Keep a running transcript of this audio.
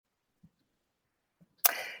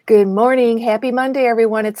Good morning. Happy Monday,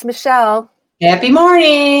 everyone. It's Michelle. Happy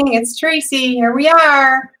morning. It's Tracy. Here we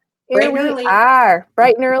are. Here we are,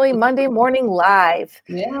 bright and early, Monday morning live.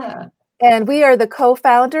 Yeah. And we are the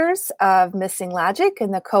co-founders of Missing Logic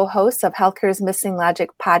and the co-hosts of Healthcare's Missing Logic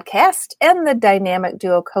podcast and the dynamic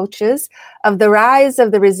duo coaches of the Rise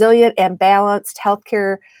of the Resilient and Balanced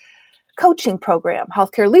Healthcare Coaching Program,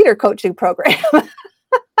 Healthcare Leader Coaching Program.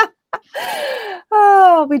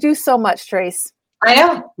 Oh, we do so much, Trace. I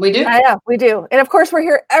know, we do. I know, we do. And of course, we're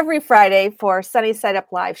here every Friday for Sunny Side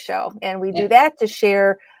Up Live show. And we do that to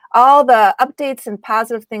share all the updates and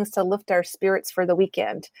positive things to lift our spirits for the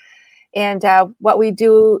weekend. And what we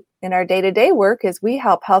do in our day-to-day work is we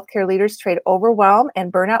help healthcare leaders trade overwhelm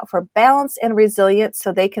and burnout for balance and resilience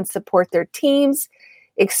so they can support their teams,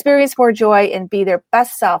 experience more joy, and be their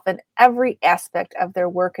best self in every aspect of their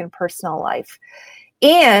work and personal life.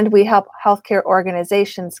 And we help healthcare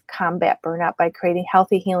organizations combat burnout by creating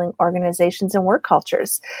healthy, healing organizations and work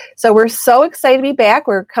cultures. So we're so excited to be back.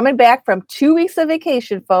 We're coming back from 2 weeks of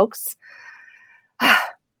vacation, folks.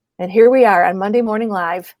 And here we are on Monday Morning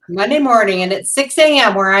Live. Monday morning, and it's 6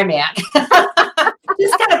 a.m. where I'm at.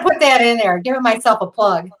 Just got to put that in there, giving myself a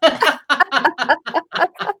plug.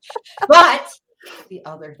 But the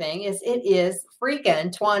other thing is it is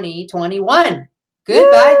freaking 2021.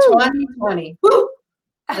 Goodbye, Woo! 2020. Woo!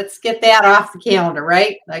 Let's get that off the calendar,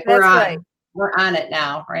 right? Like we're on it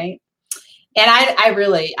now, right? And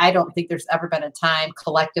I don't think there's ever been a time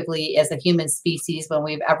collectively as a human species when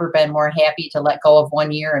we've ever been more happy to let go of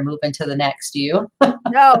 1 year and move into the next. You?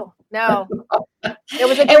 No. It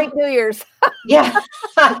was a great New Year's. Yeah,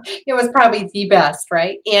 it was probably the best,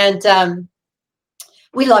 right? And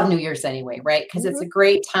we love New Year's anyway, right? Because it's a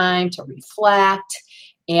great time to reflect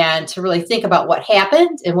and to really think about what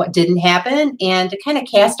happened and what didn't happen, and to kind of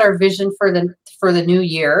cast our vision for the new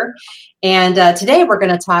year. And today we're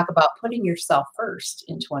going to talk about putting yourself first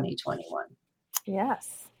in 2021.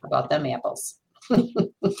 Yes. About them apples.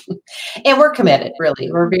 And we're committed, really.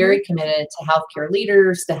 We're very committed to healthcare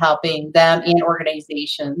leaders, to helping them and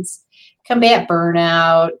organizations combat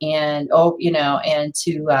burnout and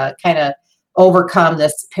to kind of overcome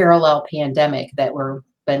this parallel pandemic that we're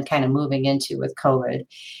been kind of moving into with COVID.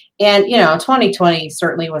 And, 2020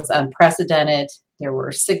 certainly was unprecedented. There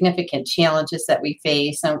were significant challenges that we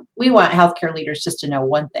face. And we want healthcare leaders just to know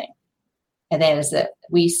one thing, and that is that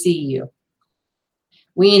we see you.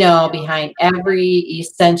 We know behind every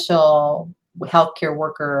essential healthcare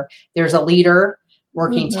worker, there's a leader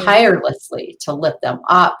working tirelessly to lift them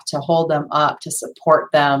up, to hold them up, to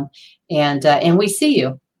support them. And we see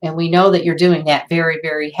you. And we know that you're doing that very,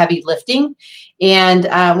 very heavy lifting. And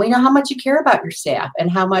we know how much you care about your staff and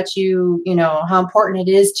how much how important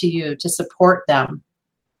it is to you to support them,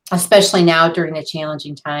 especially now during the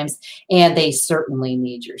challenging times. And they certainly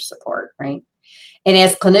need your support, right? And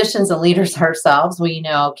as clinicians and leaders ourselves, we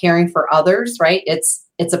know caring for others, right? It's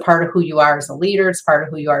a part of who you are as a leader. It's part of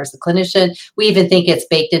who you are as a clinician. We even think it's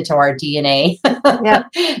baked into our DNA,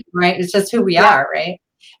 right? It's just who we are, right?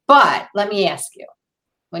 But let me ask you,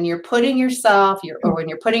 when you're putting yourself, when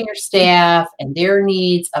you're putting your staff and their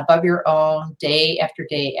needs above your own day after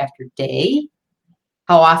day after day,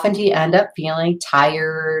 how often do you end up feeling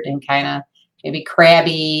tired and kind of maybe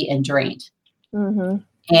crabby and drained?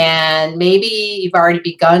 And maybe you've already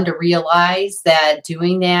begun to realize that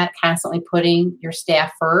doing that, constantly putting your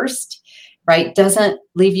staff first, right, doesn't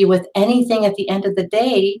leave you with anything at the end of the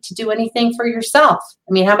day to do anything for yourself.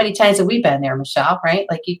 I mean, how many times have we been there, Michelle, right?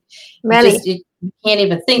 Like you can't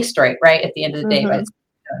even think straight, right, at the end of the day, but it's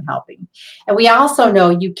helping. And we also know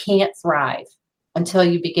you can't thrive until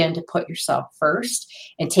you begin to put yourself first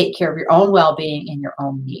and take care of your own well-being and your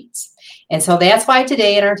own needs. And so that's why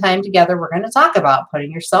today in our time together, we're going to talk about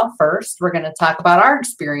putting yourself first. We're going to talk about our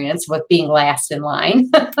experience with being last in line.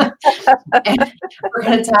 And we're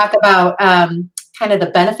going to talk about kind of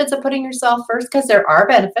the benefits of putting yourself first, because there are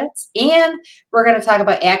benefits. And we're going to talk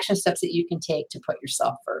about action steps that you can take to put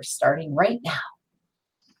yourself first, starting right now.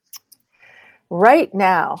 Right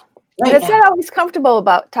now. And it's not always comfortable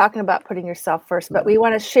about talking about putting yourself first, but we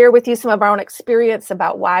want to share with you some of our own experience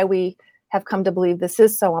about why we have come to believe this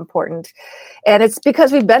is so important. And it's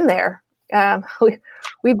because we've been there.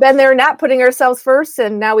 We've been there not putting ourselves first,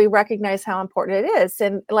 and now we recognize how important it is.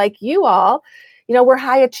 And like you all, we're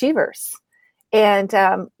high achievers. And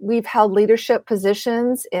we've held leadership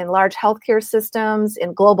positions in large healthcare systems,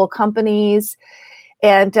 in global companies.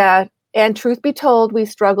 And truth be told, we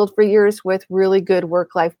struggled for years with really good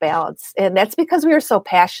work-life balance. And that's because we were so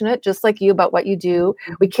passionate, just like you, about what you do.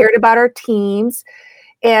 We cared about our teams,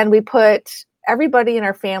 and we put everybody in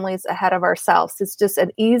our families ahead of ourselves. It's just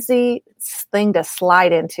an easy thing to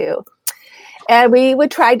slide into. And we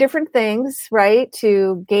would try different things, right,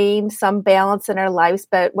 to gain some balance in our lives.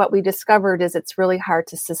 But what we discovered is it's really hard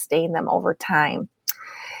to sustain them over time.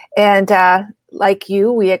 And like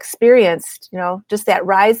you, we experienced, just that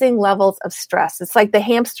rising levels of stress. It's like the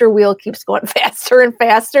hamster wheel keeps going faster and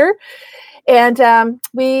faster. And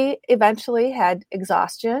we eventually had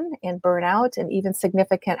exhaustion and burnout and even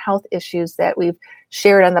significant health issues that we've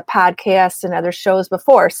shared on the podcast and other shows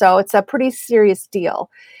before. So it's a pretty serious deal.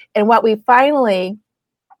 And what we finally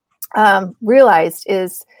realized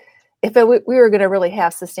is if we were going to really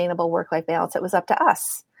have sustainable work-life balance, it was up to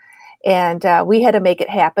us. And we had to make it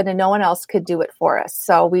happen, and no one else could do it for us.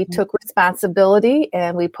 So we took responsibility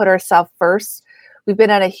and we put ourselves first. We've been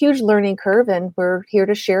on a huge learning curve, and we're here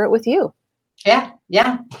to share it with you.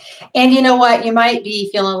 Yeah. And you know what? You might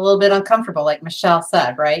be feeling a little bit uncomfortable, like Michelle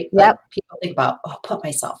said, right? Yep. Like people think about, put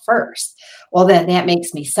myself first. Well, then that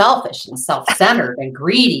makes me selfish and self-centered and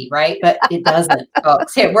greedy, right? But it doesn't,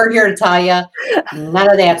 folks. We're here to tell you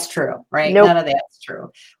none of that's true, right? Nope. None of that's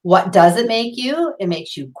true. What does it make you? It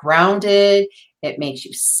makes you grounded. It makes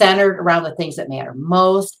you centered around the things that matter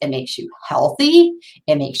most. It makes you healthy.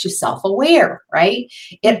 It makes you self-aware, right?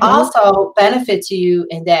 It also benefits you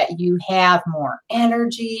in that you have more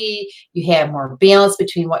energy. You have more balance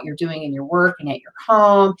between what you're doing in your work and at your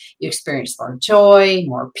home. You experience more joy,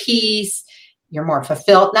 more peace. You're more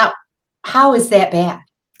fulfilled. Now, how is that bad?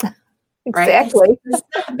 Exactly. Right? It's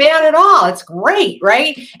not bad at all. It's great,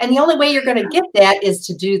 right? And the only way you're going to get that is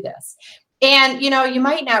to do this. And, you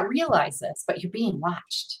might not realize this, but you're being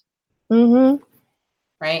watched,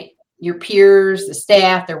 right? Your peers, the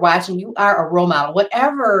staff, they're watching. You are a role model.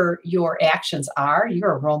 Whatever your actions are,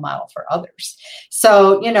 you're a role model for others.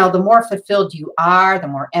 So, the more fulfilled you are, the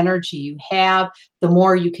more energy you have, the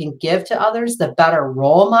more you can give to others, the better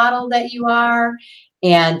role model that you are.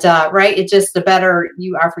 And, right, it's just the better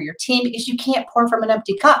you are for your team, because you can't pour from an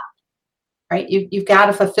empty cup, right? You've got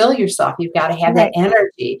to fulfill yourself. You've got to have that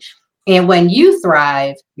energy. And when you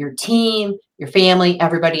thrive, your team, your family,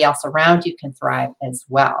 everybody else around you can thrive as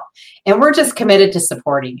well. And we're just committed to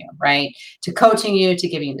supporting you, right? To coaching you, to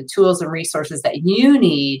giving you the tools and resources that you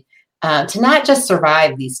need to not just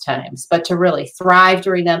survive these times, but to really thrive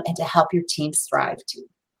during them and to help your teams thrive too.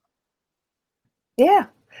 Yeah.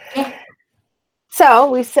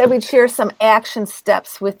 So we said we'd share some action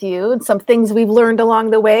steps with you and some things we've learned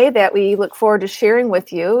along the way that we look forward to sharing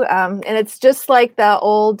with you. And it's just like the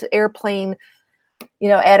old airplane,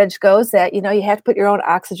 adage goes that, you have to put your own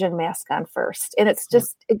oxygen mask on first. And it's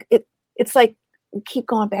just, it's like, keep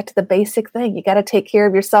going back to the basic thing. You got to take care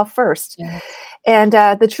of yourself first. Yeah. And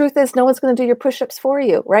the truth is, no one's going to do your push-ups for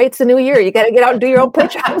you, right? It's a new year. You got to get out and do your own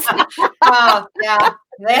push-ups. Yeah,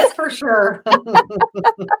 that's for sure.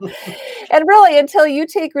 And really, until you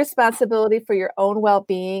take responsibility for your own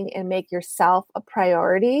well-being and make yourself a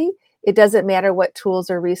priority, it doesn't matter what tools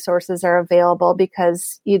or resources are available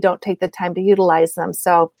because you don't take the time to utilize them.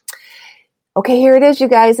 So, okay, here it is, you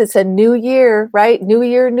guys. It's a new year, right? New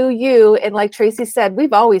year, new you. And like Tracy said,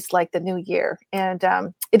 we've always liked the new year. And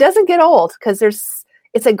it doesn't get old because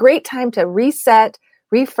it's a great time to reset,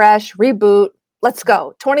 refresh, reboot. Let's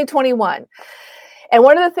go. 2021. And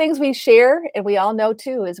one of the things we share, and we all know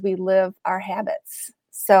too, is we live our habits.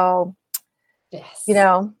 So, yes.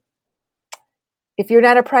 If you're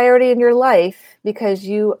not a priority in your life because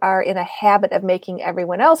you are in a habit of making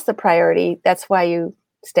everyone else the priority, that's why you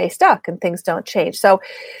stay stuck and things don't change. So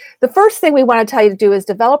the first thing we want to tell you to do is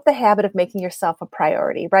develop the habit of making yourself a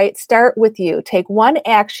priority, right? Start with you. Take one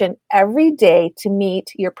action every day to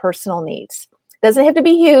meet your personal needs. Doesn't have to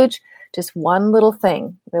be huge, just one little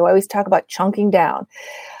thing. We always talk about chunking down.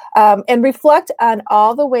 And reflect on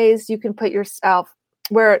all the ways you can put yourself,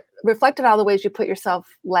 reflect on all the ways you put yourself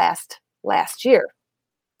last year.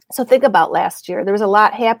 So think about last year. There was a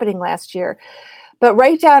lot happening last year, but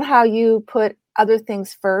write down how you put other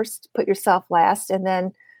things first, put yourself last, and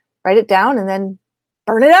then write it down and then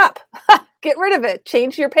burn it up. Get rid of it.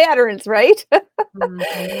 Change your patterns, right?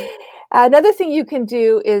 Mm-hmm. Another thing you can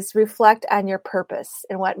do is reflect on your purpose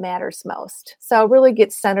and what matters most. So really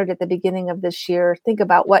get centered at the beginning of this year. Think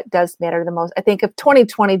about what does matter the most. I think if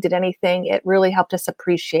 2020 did anything, it really helped us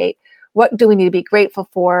appreciate what do we need to be grateful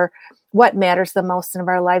for, what matters the most in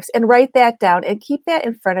our lives, and write that down and keep that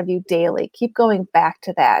in front of you daily. Keep going back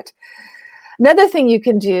to that. Another thing you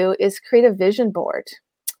can do is create a vision board.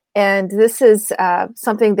 And this is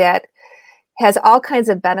something that has all kinds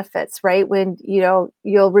of benefits, right? When,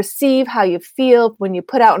 you'll receive how you feel when you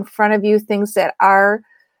put out in front of you things that are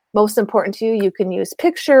most important to you. You can use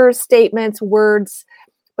pictures, statements, words,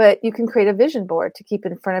 but you can create a vision board to keep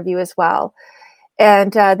in front of you as well.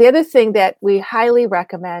 And the other thing that we highly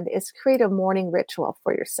recommend is create a morning ritual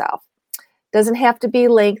for yourself. Doesn't have to be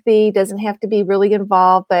lengthy, doesn't have to be really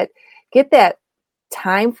involved, but get that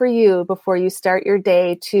time for you before you start your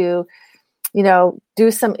day to,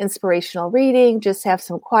 do some inspirational reading, just have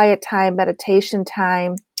some quiet time, meditation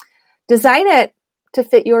time. Design it to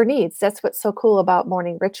fit your needs. That's what's so cool about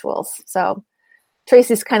morning rituals. So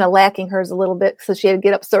Tracy's kind of lacking hers a little bit, so she had to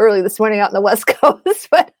get up so early this morning out in the West Coast.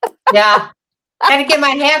 But yeah, got to get my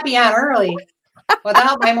happy on early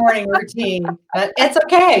without my morning routine. But it's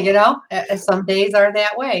okay, some days are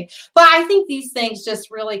that way. But I think these things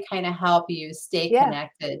just really kind of help you stay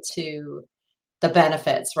connected to the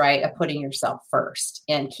benefits, right, of putting yourself first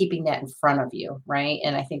and keeping that in front of you, right?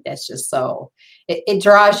 And I think that's just it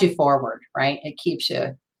draws you forward, right? It keeps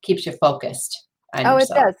you focused on yourself.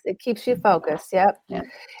 It does. It keeps you focused. Yep. Yeah.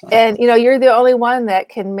 And you're the only one that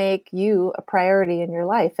can make you a priority in your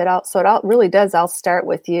life. It really does all start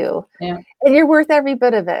with you. Yeah. And you're worth every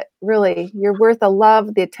bit of it. Really, you're worth the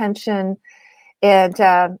love, the attention. And,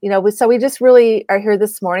 so we just really are here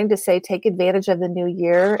this morning to say, take advantage of the new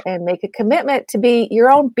year and make a commitment to be your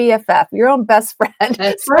own BFF, your own best friend.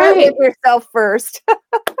 That's Start right. with yourself first.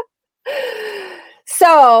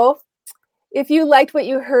 So if you liked what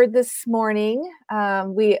you heard this morning,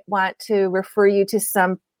 we want to refer you to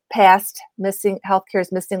some past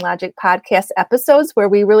Healthcare's Missing Logic podcast episodes where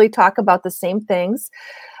we really talk about the same things.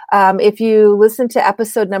 If you listen to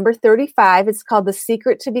episode number 35, it's called The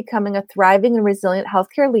Secret to Becoming a Thriving and Resilient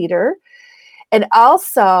Healthcare Leader. And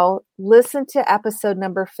also listen to episode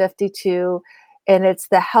number 52, and it's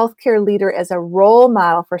The Healthcare Leader as a Role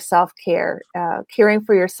Model for Self-Care, caring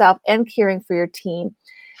for yourself and caring for your team.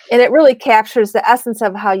 And it really captures the essence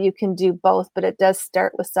of how you can do both, but it does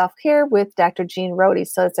start with self-care with Dr. Jean Rohde.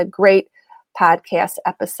 So it's a great podcast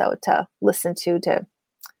episode to listen to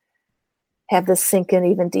have this sink in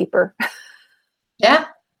even deeper. Yeah.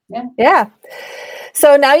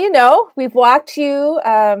 So now we've walked you.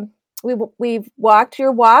 We've walked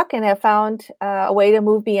your walk and have found a way to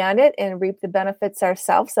move beyond it and reap the benefits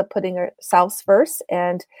ourselves of putting ourselves first.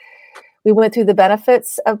 And we went through the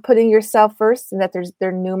benefits of putting yourself first, and that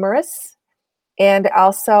they're numerous. And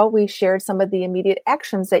also we shared some of the immediate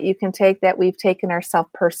actions that you can take that we've taken ourselves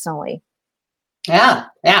personally. Yeah.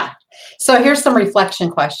 So here's some reflection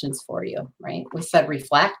questions for you, right? We said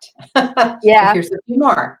reflect. Yeah. Here's a few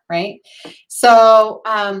more, right? So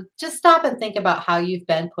just stop and think about how you've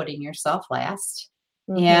been putting yourself last.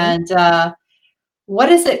 Mm-hmm. And what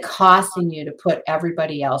is it costing you to put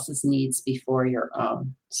everybody else's needs before your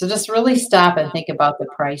own? So just really stop and think about the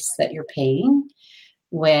price that you're paying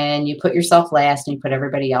when you put yourself last and you put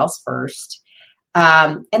everybody else first.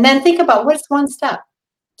 And then think about what's one step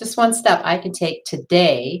I can take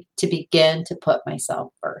today to begin to put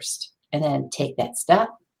myself first, and then take that step.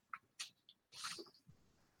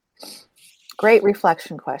 Great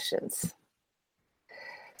reflection questions.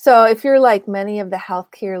 So if you're like many of the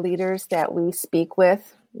healthcare leaders that we speak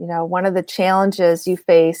with, one of the challenges you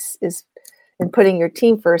face is in putting your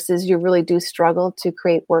team first is you really do struggle to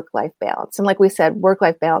create work-life balance. And like we said,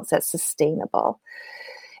 work-life balance that's sustainable.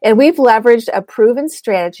 And we've leveraged a proven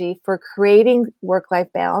strategy for creating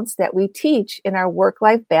work-life balance that we teach in our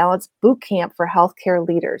Work-Life Balance Bootcamp for healthcare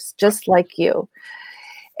leaders, just like you.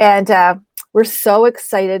 And we're so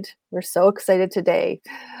excited. We're so excited today.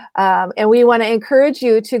 And we want to encourage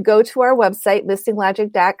you to go to our website,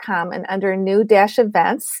 missinglogic.com, and under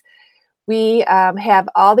new-events, we have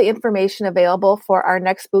all the information available for our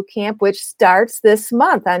next bootcamp, which starts this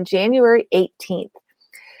month on January 18th.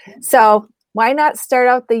 So why not start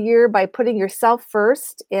out the year by putting yourself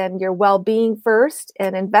first and your well-being first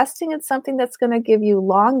and investing in something that's going to give you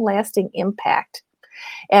long-lasting impact?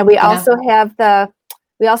 And we also have the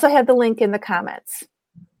link in the comments.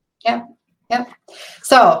 Yep.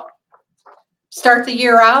 So start the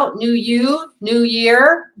year out, new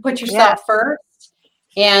year, put yourself first.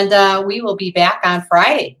 And we will be back on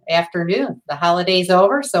Friday afternoon. The holiday's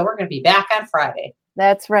over, so we're going to be back on Friday.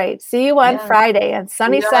 That's right. See you on Friday on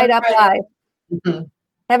Sunny Side Up Live. Mm-hmm.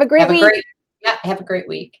 Have a great week. Have a great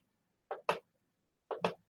week.